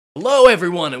Hello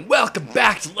everyone and welcome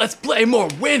back to Let's Play more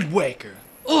Wind Waker.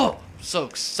 Oh, I'm so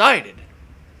excited.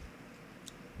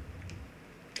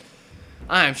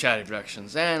 I'm Shady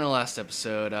Productions, and in the last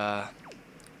episode,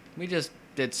 we just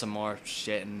did some more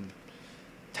shit in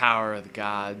Tower of the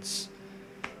Gods.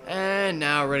 And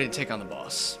now we're ready to take on the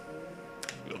boss.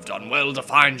 You have done well to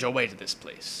find your way to this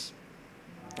place.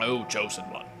 Oh, chosen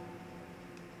one.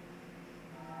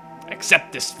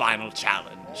 Accept this final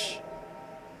challenge.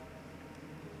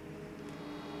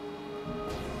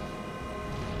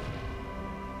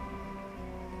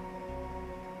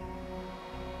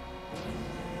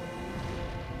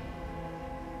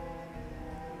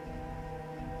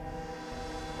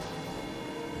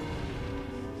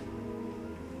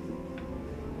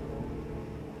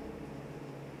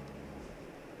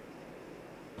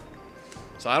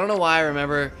 So I don't know why I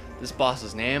remember this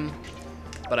boss's name,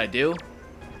 but I do.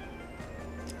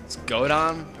 It's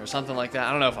Gohdan or something like that.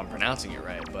 I don't know if I'm pronouncing it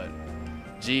right, but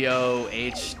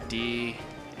Gohdan,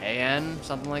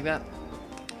 something like that.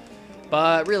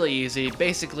 But really easy.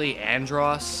 Basically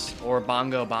Andross or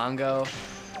Bongo Bongo.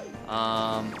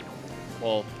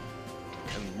 Well,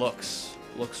 in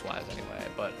looks-wise anyway,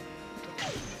 but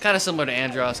kind of similar to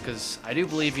Andross, because I do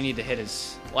believe you need to hit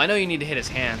his... Well, I know you need to hit his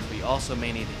hands, but you also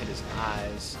may need to hit his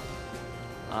eyes.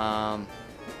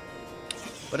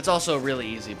 But it's also a really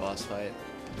easy boss fight.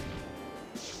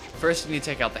 First, you need to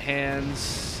take out the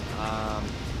hands.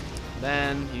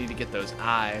 Then, you need to get those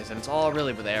eyes, and it's all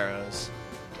really with arrows.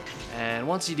 And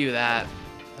once you do that,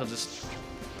 he'll just...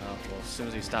 Oh, well, as soon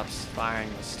as he stops firing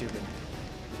those stupid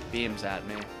beams at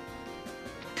me,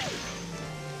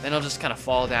 then he'll just kind of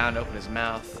fall down, open his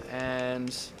mouth,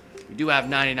 and we do have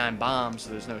 99 bombs,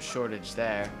 so there's no shortage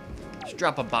there. Just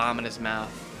drop a bomb in his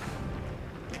mouth,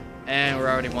 and we're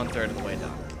already 1/3 of the way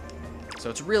done. So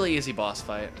it's a really easy boss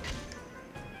fight.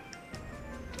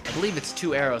 I believe it's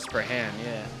 2 arrows per hand,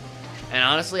 yeah. And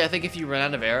honestly, I think if you run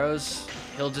out of arrows,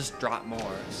 he'll just drop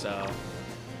more, so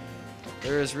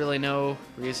there is really no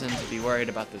reason to be worried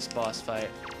about this boss fight.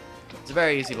 It's a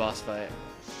very easy boss fight.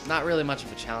 Not really much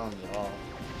of a challenge at all.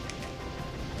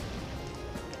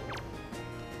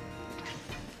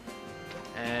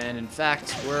 And in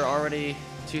fact, we're already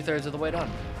 2/3 of the way done.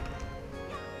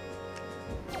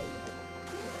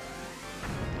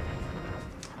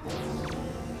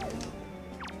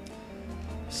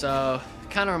 So,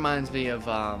 kind of reminds me of,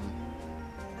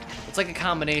 it's like a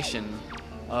combination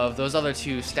of those other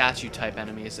 2 statue-type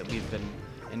enemies that we've been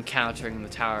encountering in the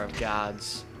Tower of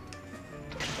Gods.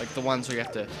 Like the ones where you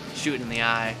have to shoot it in the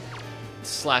eye,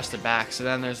 slash the back, so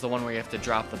then there's the one where you have to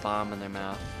drop the bomb in their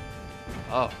mouth.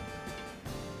 Oh.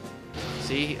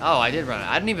 See? Oh, I did run it.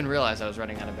 I didn't even realize I was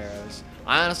running out of arrows.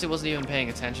 I honestly wasn't even paying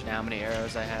attention to how many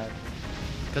arrows I had,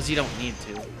 because you don't need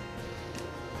to.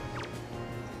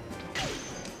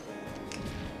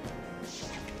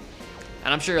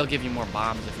 And I'm sure he'll give you more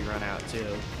bombs if you run out,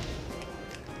 too.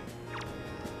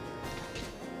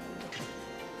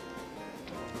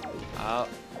 Oh.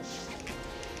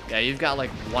 Yeah, you've got like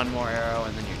 1 more arrow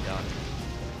and then you're done.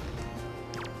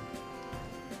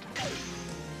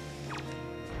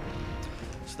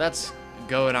 So that's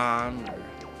Gohdan, or...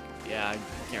 Yeah, I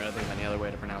can't really think of any other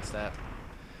way to pronounce that.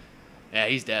 Yeah,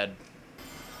 he's dead.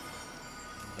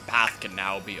 The path can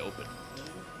now be opened.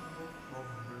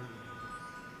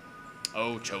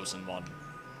 Oh, chosen one.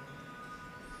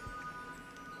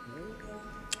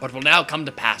 What will now come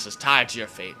to pass is tied to your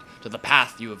fate, to the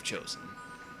path you have chosen.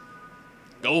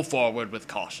 Go forward with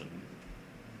caution.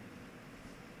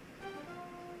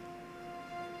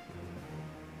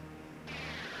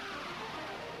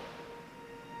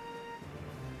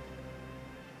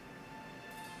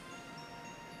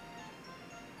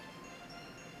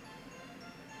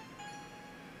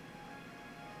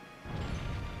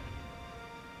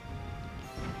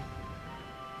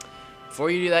 Before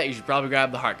you do that, you should probably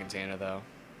grab the heart container, though.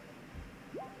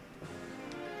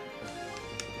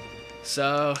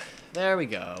 So, there we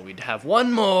go. We'd have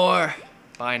 1 more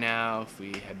by now if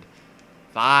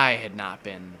I had not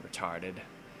been retarded.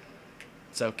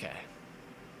 It's okay.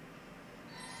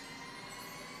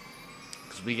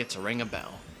 Because we get to ring a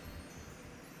bell.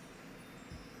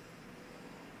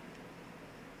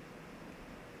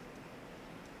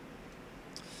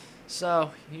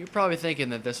 So, you're probably thinking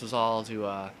that this was all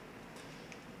to,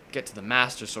 get to the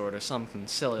Master Sword or something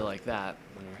silly like that.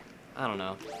 Or, I don't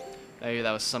know. Maybe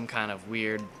that was some kind of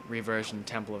weird reversion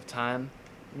Temple of Time.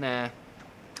 Nah.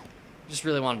 Just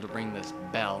really wanted to ring this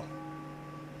bell.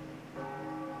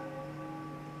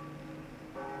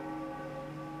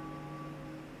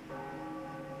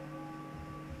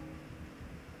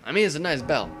 I mean, it's a nice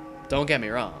bell. Don't get me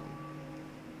wrong.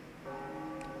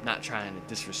 not trying to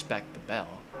disrespect the bell.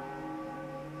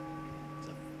 It's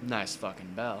a nice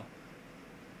fucking bell.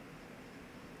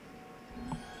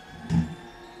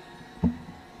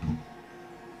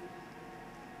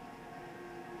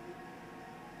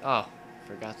 Oh,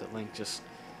 forgot that Link just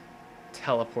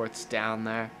teleports down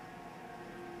there.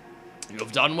 You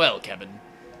have done well, Kevin.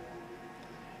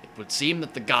 It would seem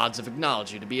that the gods have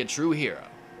acknowledged you to be a true hero.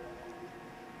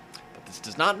 But this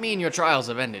does not mean your trials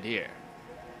have ended here.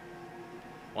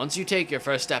 Once you take your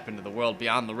first step into the world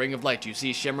beyond the ring of light you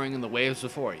see shimmering in the waves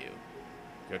before you,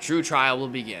 your true trial will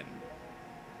begin.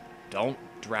 Don't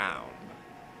drown.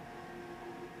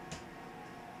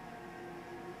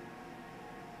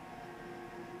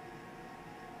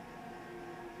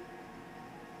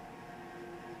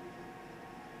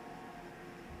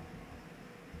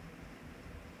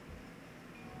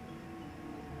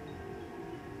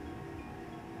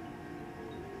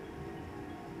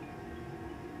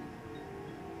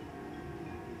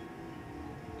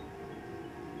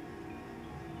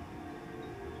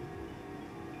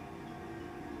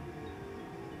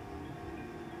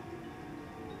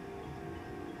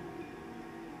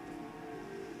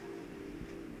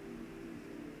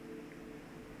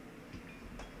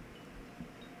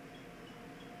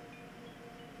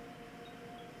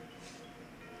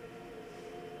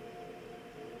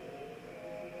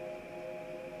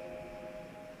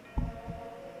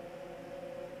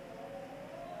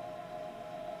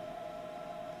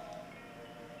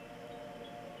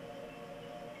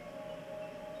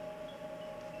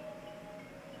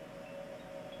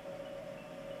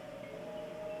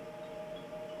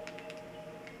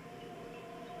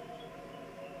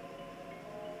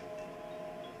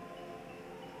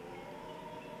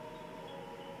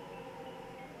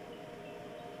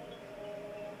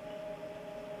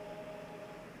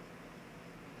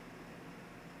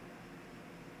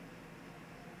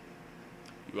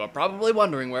 You are probably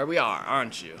wondering where we are,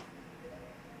 aren't you?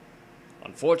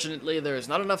 Unfortunately, there is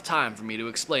not enough time for me to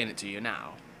explain it to you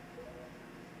now.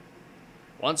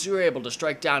 Once you are able to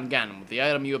strike down Ganon with the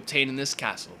item you obtain in this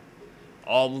castle,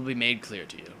 all will be made clear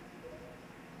to you.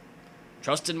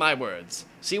 Trust in my words.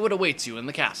 See what awaits you in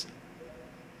the castle.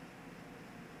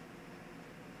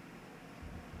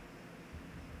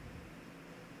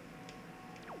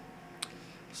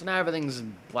 So now everything's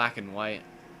in black and white.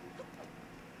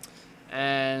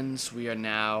 And we are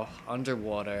now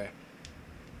underwater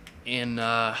in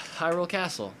Hyrule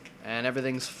Castle. And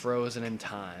everything's frozen in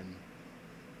time.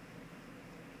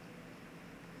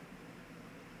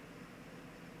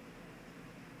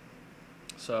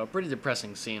 So, a pretty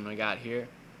depressing scene we got here.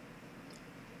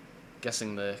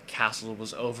 Guessing the castle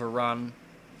was overrun.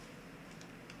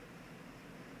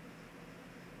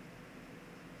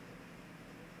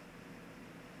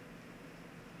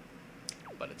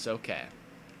 But it's okay.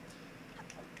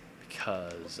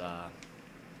 Because,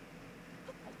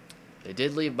 they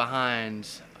did leave behind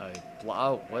a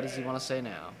oh, what does he want to say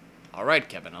now? Alright,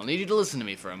 Kevin, I'll need you to listen to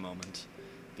me for a moment.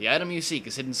 The item you seek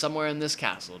is hidden somewhere in this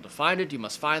castle. To find it, you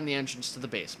must find the entrance to the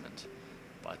basement.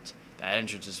 But that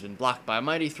entrance has been blocked by a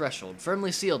mighty threshold,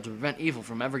 firmly sealed to prevent evil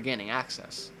from ever gaining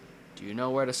access. Do you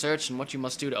know where to search and what you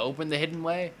must do to open the hidden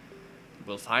way? You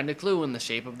will find a clue in the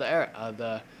shape of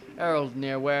the arrow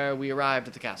near where we arrived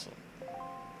at the castle.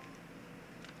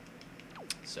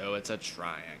 So it's a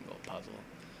triangle puzzle.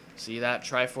 See that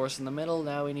Triforce in the middle?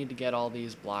 Now we need to get all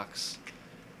these blocks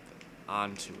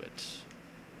onto it.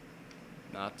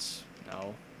 This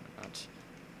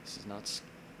is not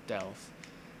stealth.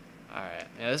 Alright,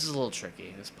 yeah, this is a little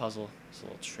tricky. This puzzle is a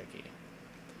little tricky.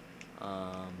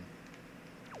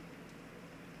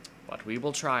 But we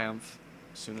will triumph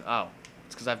soon. Oh,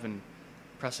 it's because I've been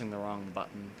pressing the wrong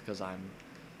button because I'm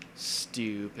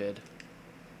stupid.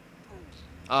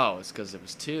 Oh, it's because it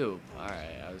was 2.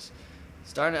 Alright, I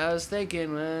was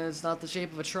thinking, it's not the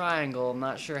shape of a triangle. I'm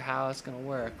not sure how it's gonna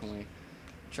work when we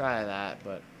try that,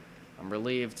 but I'm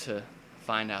relieved to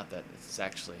find out that it's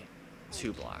actually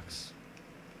 2 blocks.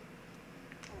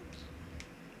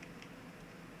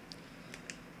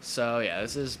 So yeah,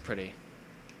 this is pretty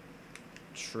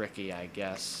tricky, I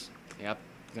guess. Yep,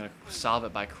 I'm gonna solve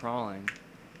it by crawling.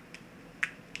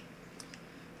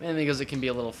 Mainly because it can be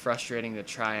a little frustrating to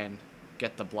try and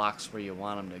get the blocks where you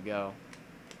want them to go.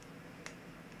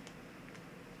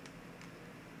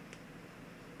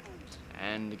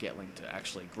 And to get Link to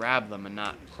actually grab them and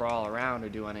not crawl around or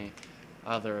do any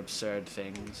other absurd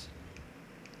things.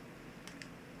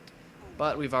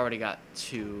 But we've already got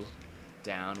 2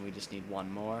 down. We just need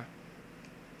 1 more.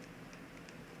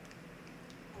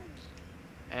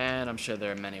 And I'm sure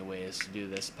there are many ways to do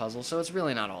this puzzle, so it's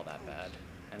really not all that bad.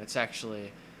 And it's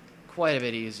actually quite a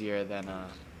bit easier than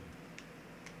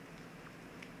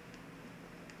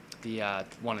the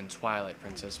one in Twilight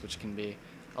Princess, which can be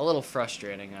a little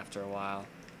frustrating after a while.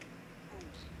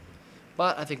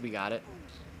 But I think we got it.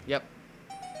 Yep.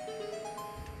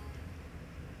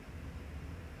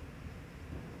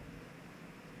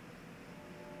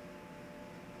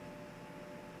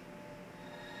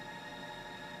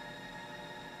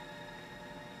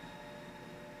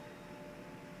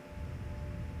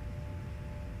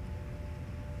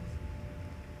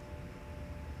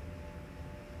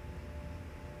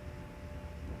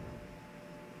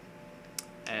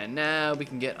 And now we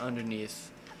can get underneath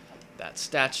that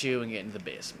statue and get into the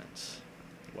basement.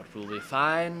 What will we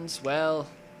find? Well,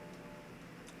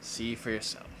 see for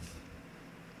yourself.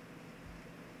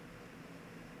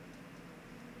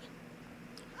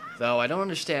 Though I don't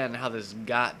understand how this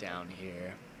got down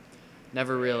here.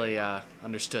 Never really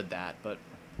understood that, but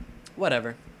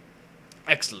whatever.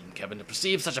 Excellent, Kevin. To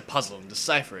perceive such a puzzle and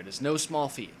decipher it is no small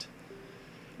feat.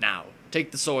 Now,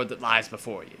 take the sword that lies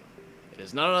before you. It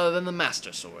is none other than the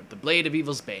Master Sword, the blade of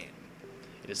evil's bane.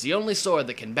 It is the only sword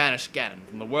that can banish Ganon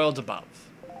from the world above.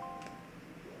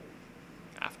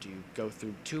 After you go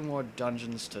through 2 more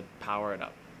dungeons to power it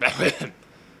up.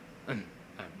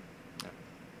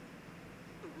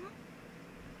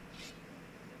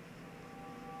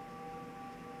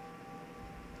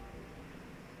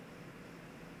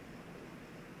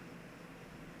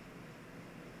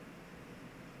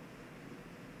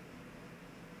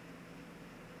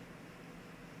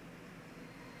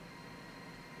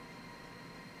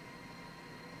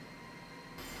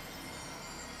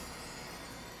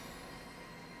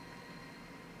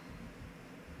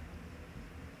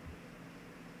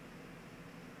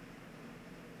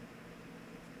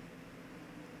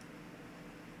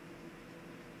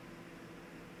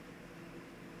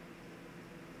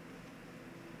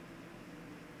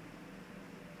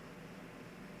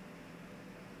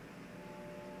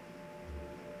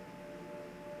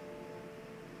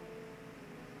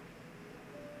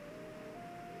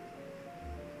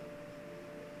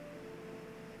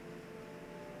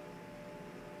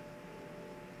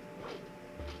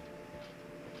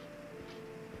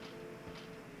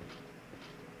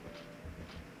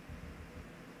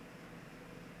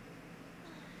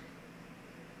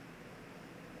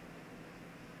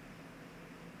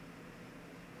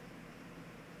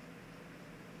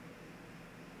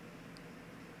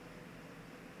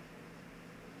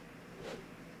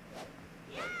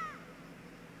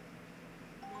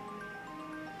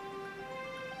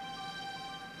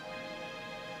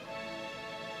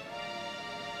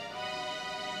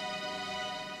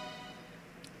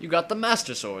 You got the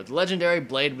Master Sword, the legendary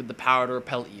blade with the power to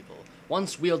repel evil,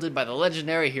 once wielded by the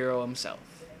legendary hero himself.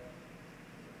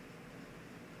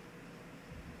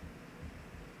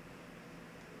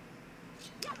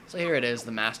 So here it is,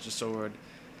 the Master Sword.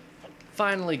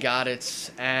 Finally got it,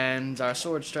 and our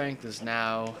sword strength is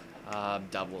now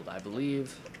doubled, I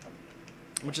believe,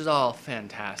 which is all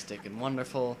fantastic and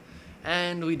wonderful.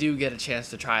 And we do get a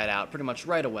chance to try it out pretty much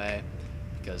right away,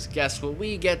 because guess what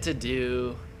we get to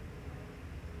do?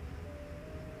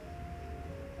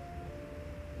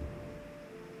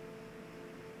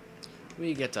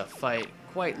 We get to fight,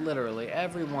 quite literally,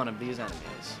 every one of these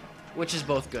enemies, which is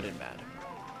both good and bad.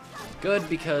 Good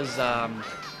because, not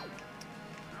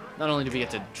only do we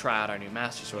get to try out our new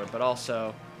Master Sword, but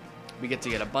also we get to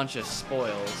get a bunch of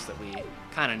spoils that we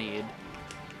kind of need.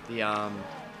 The,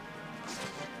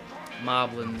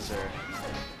 Moblins are...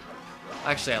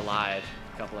 Actually, I lied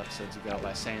a couple episodes ago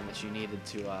by saying that you needed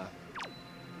to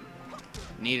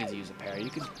use a pair. You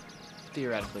could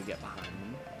theoretically get behind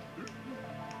them.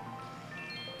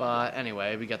 But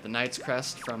anyway, we got the Knight's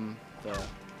Crest from the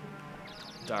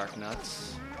Dark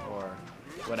Nuts, or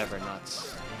whatever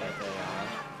nuts that they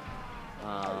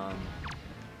are.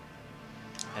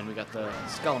 And we got the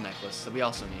Skull Necklace that we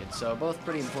also need. So both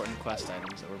pretty important quest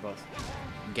items that we're both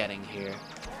getting here.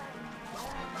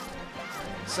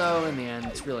 So in the end,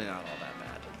 it's really not all that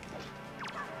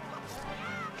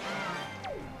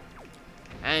bad.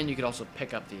 And you could also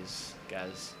pick up these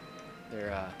guys.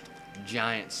 They're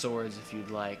giant swords if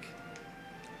you'd like.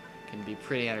 Can be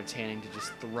pretty entertaining to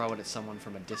just throw it at someone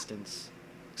from a distance,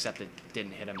 except it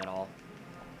didn't hit him at all.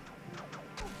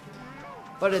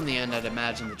 But in the end, I'd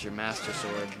imagine that your Master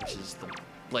Sword, which is the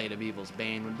Blade of Evil's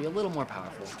Bane, would be a little more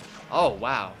powerful. Oh,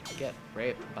 wow. Get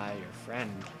raped by your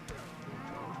friend.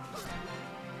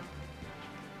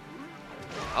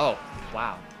 Oh,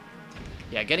 wow.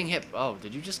 Yeah, getting hit... Oh,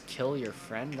 did you just kill your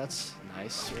friend? That's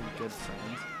nice. You're a good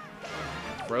friend.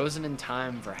 Frozen in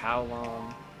time for how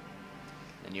long?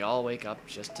 And you all wake up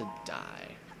just to die.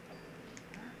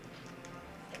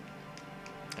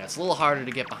 Yeah, it's a little harder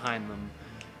to get behind them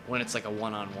when it's like a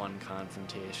one-on-one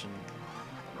confrontation.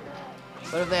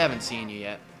 But if they haven't seen you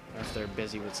yet, or if they're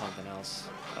busy with something else.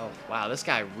 Oh, wow, this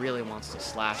guy really wants to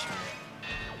slash me.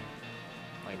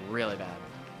 Like, really bad.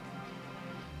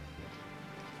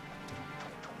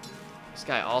 This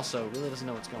guy also really doesn't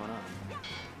know what's going on.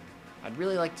 I'd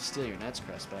really like to steal your Knight's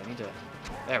Crest, but I need to...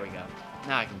 There we go.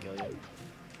 Now I can kill you.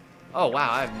 Oh,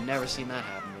 wow, I've never seen that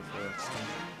happen before.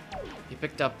 He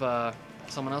picked up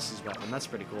someone else's weapon. That's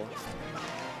pretty cool.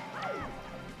 I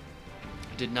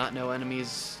did not know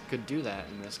enemies could do that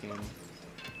in this game.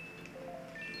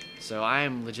 So I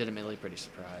am legitimately pretty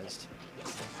surprised.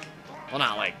 Well,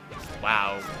 not like,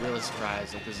 wow, really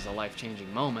surprised like this is a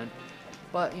life-changing moment.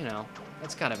 But, you know,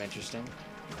 that's kind of interesting.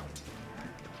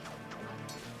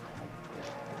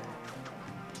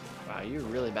 Wow, you're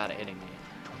really bad at hitting me.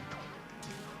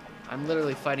 I'm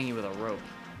literally fighting you with a rope.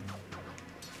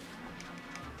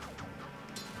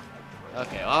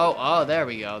 Okay, oh, there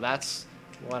we go. That's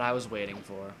what I was waiting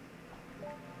for.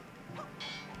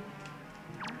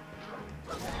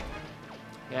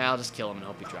 Yeah, I'll just kill him and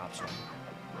hope he drops one.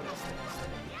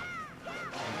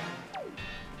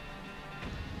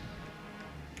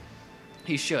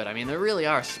 He should. I mean, they really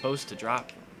are supposed to drop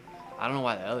them. I don't know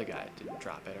why the other guy didn't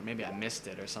drop it, or maybe I missed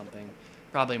it or something.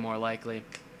 Probably more likely.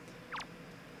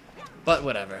 But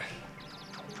whatever.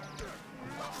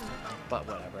 But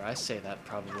whatever. I say that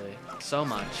probably so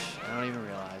much, I don't even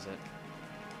realize it.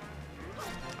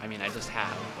 I mean, I just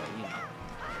have, but you know.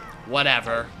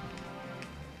 Whatever.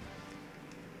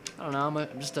 I don't know,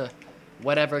 I'm just a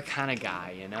whatever kind of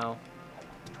guy, you know?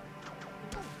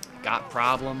 Got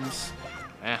problems?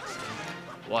 Eh,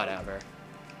 whatever.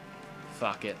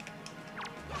 Fuck it.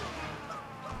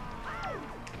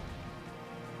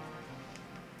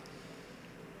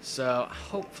 So,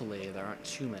 hopefully there aren't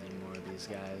too many more of these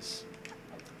guys.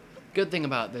 Good thing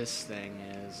about this thing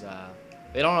is,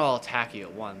 they don't all attack you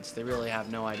at once. They really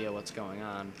have no idea what's going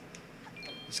on.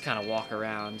 Just kind of walk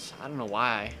around. I don't know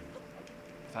why.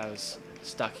 If I was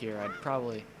stuck here, I'd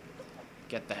probably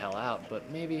get the hell out, but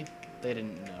maybe they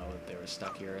didn't know that they were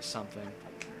stuck here or something.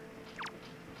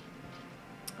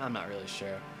 I'm not really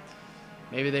sure.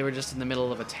 Maybe they were just in the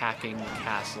middle of attacking the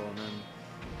castle, and then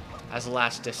as a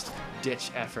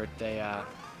last-ditch effort, they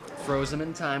froze him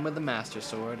in time with the Master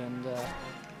Sword, and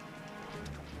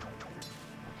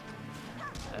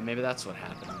maybe that's what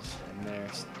happened. And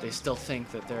they still think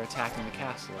that they're attacking the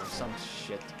castle or some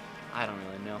shit. I don't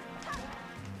really know.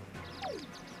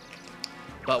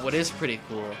 But what is pretty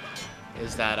cool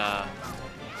is that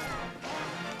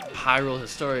Hyrule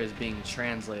Historia is being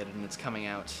translated, and it's coming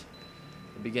out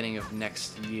the beginning of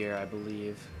next year, I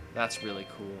believe. That's really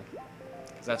cool.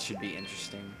 That should be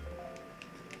interesting.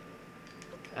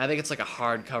 I think it's like a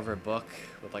hardcover book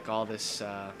with like all this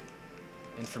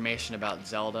information about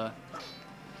Zelda.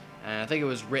 And I think it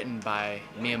was written by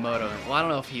Miyamoto. Well, I don't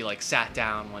know if he like sat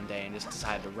down one day and just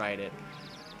decided to write it,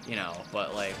 you know,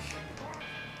 but like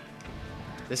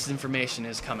this information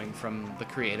is coming from the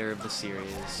creator of the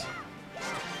series.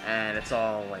 And it's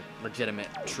all like legitimate,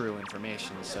 true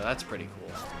information, so that's pretty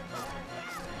cool.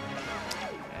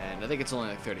 And I think it's only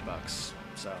like 30 bucks.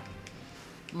 So,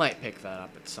 might pick that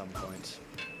up at some point.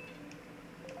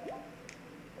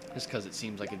 Just because it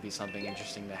seems like it'd be something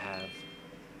interesting to have.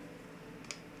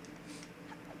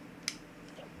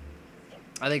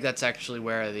 I think that's actually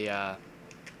where the,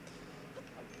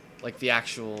 like the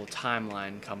actual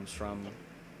timeline comes from.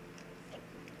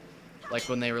 Like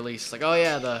when they release, like, oh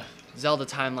yeah, the Zelda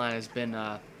timeline has been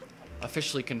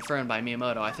officially confirmed by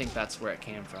Miyamoto. I think that's where it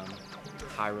came from.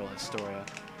 Hyrule Historia.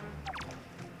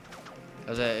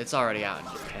 It's already out in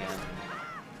Japan,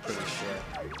 I'm pretty sure.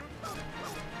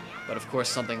 But of course,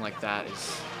 something like that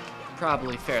is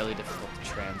probably fairly difficult to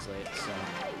translate, so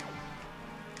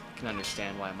I can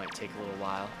understand why it might take a little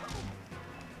while.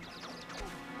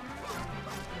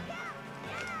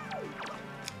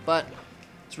 But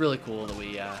it's really cool that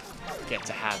we get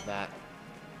to have that.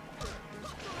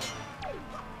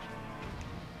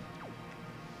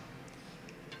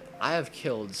 I have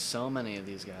killed so many of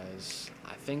these guys.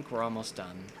 I think we're almost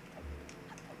done.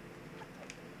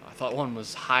 I thought one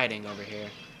was hiding over here.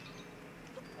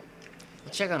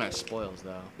 Let's check on our spoils,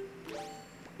 though.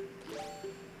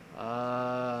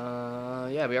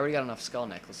 Yeah, we already got enough skull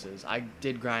necklaces. I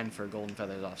did grind for golden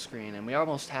feathers off screen, and we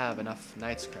almost have enough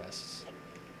Knight's Crests.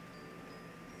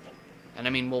 And I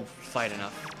mean, we'll fight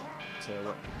enough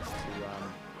to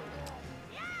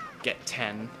get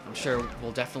 10. I'm sure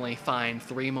we'll definitely find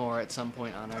 3 more at some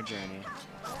point on our journey.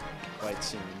 Quite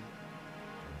soon.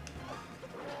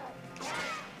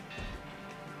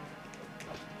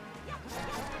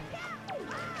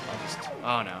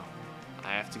 Oh no.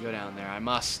 I have to go down there. I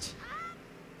must.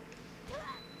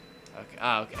 Okay.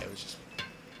 Ah, okay. It was just...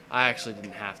 I actually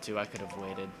didn't have to. I could have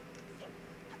waited.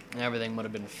 And everything would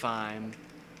have been fine.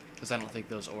 Because I don't think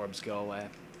those orbs go away.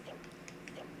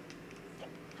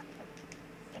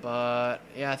 But,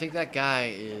 yeah, I think that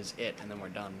guy is it, and then we're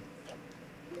done.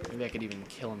 Maybe I could even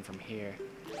kill him from here.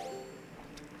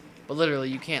 But literally,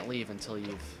 you can't leave until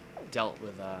you've dealt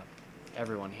with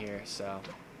everyone here, so...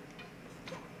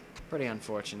 Pretty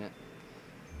unfortunate.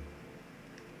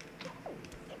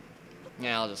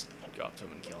 Yeah, I'll just go up to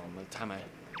him and kill him. By the time I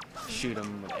shoot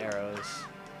him with arrows,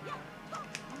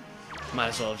 might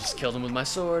as well have just killed him with my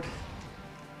sword.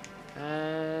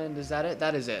 And is that it?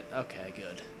 That is it. Okay,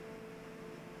 good.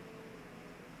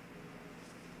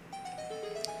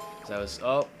 So I was...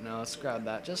 Oh, no, let's grab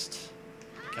that just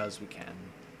because we can.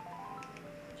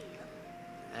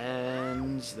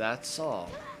 And that's all.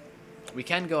 We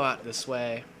can go out this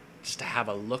way just to have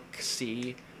a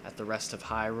look-see at the rest of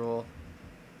Hyrule.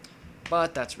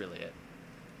 But that's really it.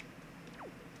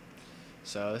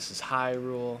 So this is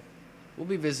Hyrule. We'll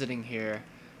be visiting here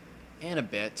in a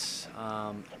bit.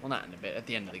 Well, not in a bit. At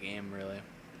the end of the game, really.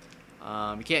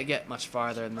 You can't get much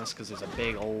farther than this because there's a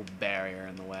big old barrier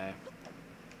in the way.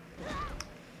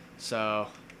 So,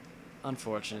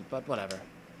 unfortunate, but whatever.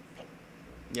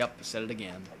 Yep, I said it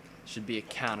again. Should be a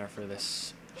counter for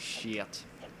this shit.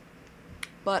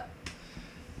 But,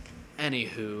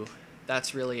 anywho,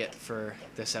 that's really it for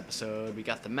this episode. We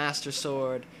got the Master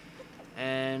Sword,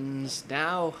 and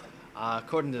now,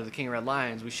 according to the King of Red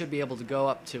Lions, we should be able to go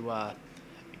up to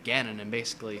Ganon and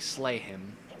basically slay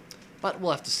him. But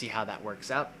we'll have to see how that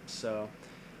works out. So,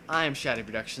 I am Shady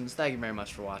Productions. Thank you very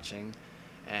much for watching,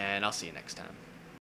 and I'll see you next time.